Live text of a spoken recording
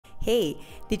Hey,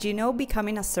 did you know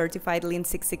becoming a certified Lean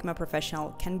Six Sigma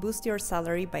professional can boost your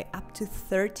salary by up to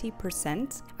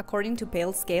 30%? According to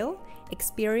PayScale,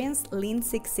 experienced Lean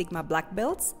Six Sigma black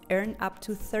belts earn up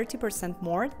to 30%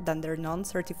 more than their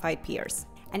non-certified peers.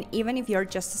 And even if you're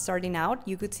just starting out,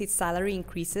 you could see salary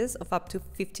increases of up to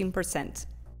 15%.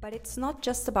 But it's not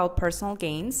just about personal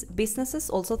gains. Businesses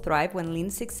also thrive when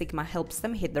Lean Six Sigma helps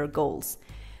them hit their goals.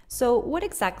 So what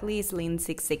exactly is Lean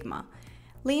Six Sigma?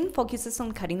 Lean focuses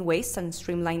on cutting waste and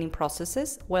streamlining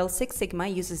processes, while Six Sigma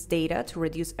uses data to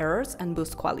reduce errors and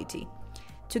boost quality.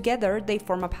 Together, they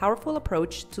form a powerful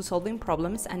approach to solving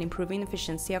problems and improving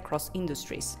efficiency across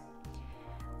industries.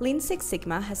 Lean Six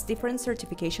Sigma has different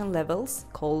certification levels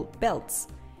called belts.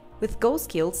 With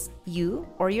GoSkills, you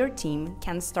or your team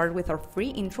can start with our free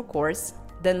intro course,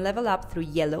 then level up through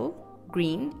yellow,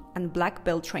 green, and black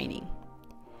belt training.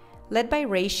 Led by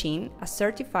Ray Sheen, a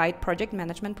certified project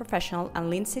management professional and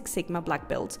Lean Six Sigma black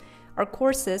belt, our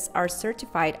courses are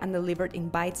certified and delivered in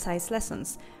bite-sized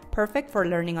lessons, perfect for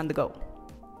learning on the go.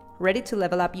 Ready to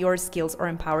level up your skills or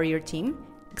empower your team?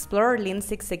 Explore our Lean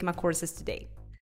Six Sigma courses today.